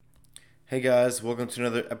Hey guys, welcome to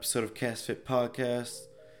another episode of Cast Fit Podcast.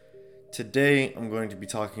 Today I'm going to be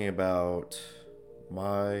talking about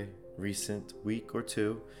my recent week or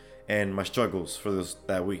two and my struggles for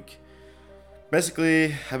that week.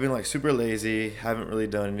 Basically, I've been super lazy, haven't really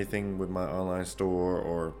done anything with my online store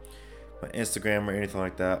or my Instagram or anything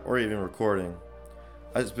like that, or even recording.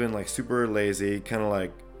 I've just been super lazy, kind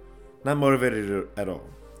of not motivated at all.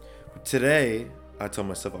 But today, I told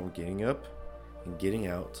myself I'm getting up and getting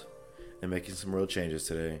out and making some real changes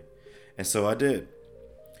today. And so I did.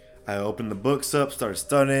 I opened the books up, started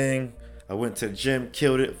studying. I went to the gym,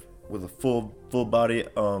 killed it with a full body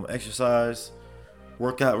exercise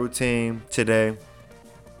workout routine today.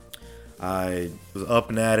 I was up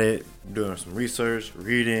and at it, doing some research,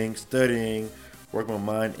 reading, studying, working my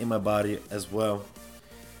mind and my body as well.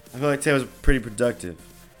 I feel like today was pretty productive.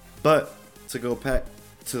 But to go back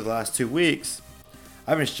to the last 2 weeks,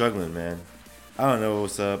 I've been struggling, man. I don't know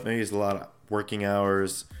what's up. Maybe it's a lot of working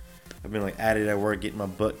hours. I've been at it at work, getting my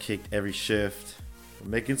butt kicked every shift. I'm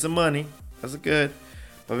making some money. That's good.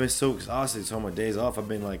 But I've been so exhausted. So on my days off, I've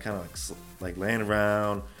been laying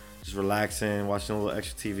around, just relaxing, watching a little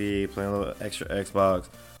extra TV, playing a little extra Xbox.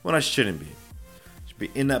 When I shouldn't be. I should be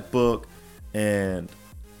in that book and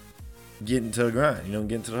getting to the grind.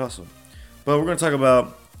 Getting to the hustle. But we're gonna talk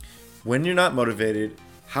about when you're not motivated,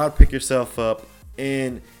 how to pick yourself up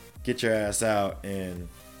and get your ass out and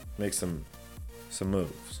make some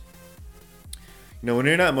moves. When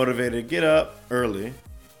you're not motivated, get up early.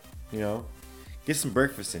 Get some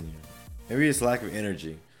breakfast in you. Maybe it's lack of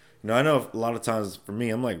energy. I know a lot of times for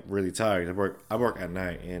me, I'm really tired. I work at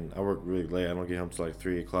night and I work really late. I don't get home till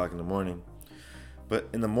 3 o'clock in the morning. But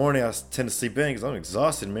in the morning, I tend to sleep in because I'm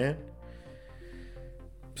exhausted, man.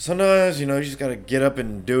 Sometimes, you just gotta get up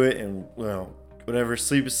and do it, and whatever,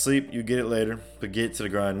 sleep is sleep, you get it later, but get to the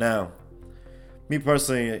grind now. Me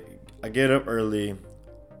personally, I get up early,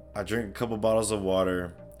 I drink a couple bottles of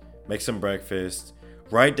water, make some breakfast,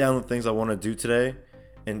 write down the things I want to do today,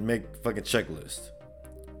 and make a fucking checklist.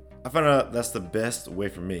 I found out that's the best way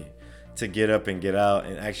for me to get up and get out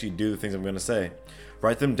and actually do the things I'm going to say.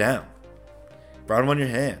 Write them down. Write them on your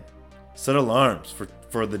hand. Set alarms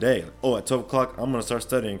for the day. At 12 o'clock, I'm going to start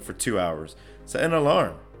studying for 2 hours. Set an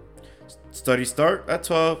alarm. Study start at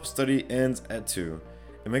 12, study ends at 2.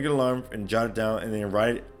 And make an alarm and jot it down, and then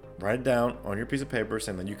write it down on your piece of paper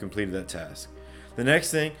saying that you completed that task. The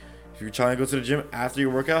next thing, if you're trying to go to the gym after your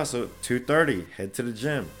workout, so 2:30, head to the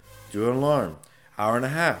gym. Do an alarm. Hour and a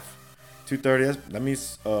half. 2:30, that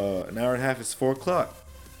means an hour and a half is 4 o'clock.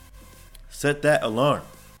 Set that alarm.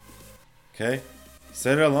 Okay?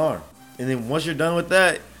 Set an alarm. And then once you're done with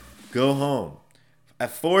that, go home.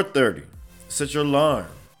 At 4:30, set your alarm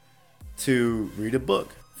to read a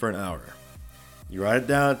book for an hour. You write it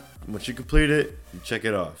down. Once you complete it, you check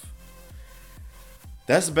it off.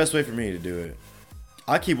 That's the best way for me to do it.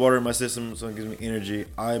 I keep water in my system so it gives me energy.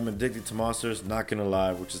 I'm addicted to Monsters, not gonna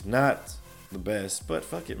lie, which is not the best, but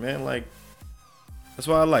fuck it, man. That's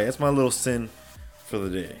what I like. That's my little sin for the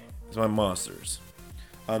day. It's my Monsters.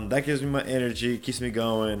 That gives me my energy, keeps me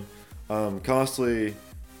going. Constantly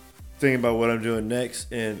thinking about what I'm doing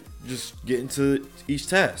next and just getting to each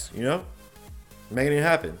task, making it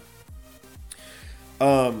happen.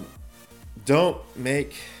 Don't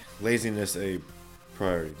make laziness a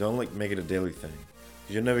priority. Don't make it a daily thing.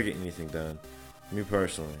 You'll never get anything done. Me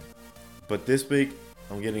personally. But this week,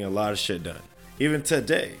 I'm getting a lot of shit done. Even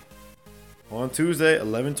today, on Tuesday,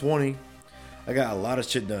 11/20, I got a lot of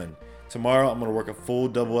shit done. Tomorrow, I'm gonna work a full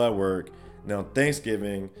double at work. Then on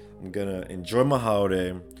Thanksgiving, I'm gonna enjoy my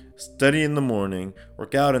holiday, study in the morning,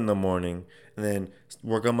 work out in the morning, and then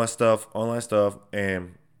work on my stuff, online stuff,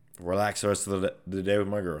 and relax the rest of the day with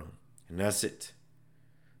my girl. And that's it.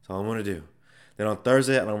 That's all I'm gonna do. Then on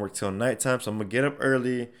Thursday, I don't work till nighttime, so I'm gonna get up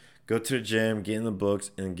early, go to the gym, get in the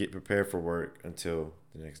books, and get prepared for work until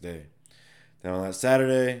the next day. Then on that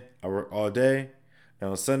Saturday, I work all day.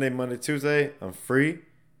 And on Sunday, Monday, Tuesday, I'm free.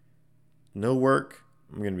 No work.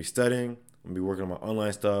 I'm gonna be studying. I'm gonna be working on my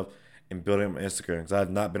online stuff and building up my Instagram because I have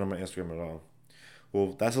not been on my Instagram at all.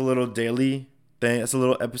 Well, that's a little daily thing. That's a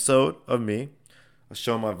little episode of me. I'll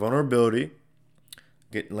show my vulnerability,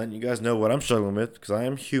 letting you guys know what I'm struggling with because I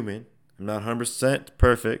am human. I'm not 100%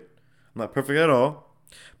 perfect. I'm not perfect at all,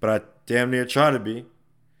 but I damn near try to be.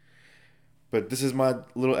 But this is my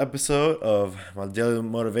little episode of my daily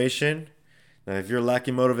motivation. Now, if you're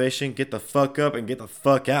lacking motivation, get the fuck up and get the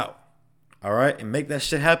fuck out. All right? And make that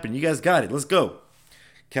shit happen. You guys got it. Let's go.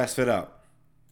 Cast Fit out.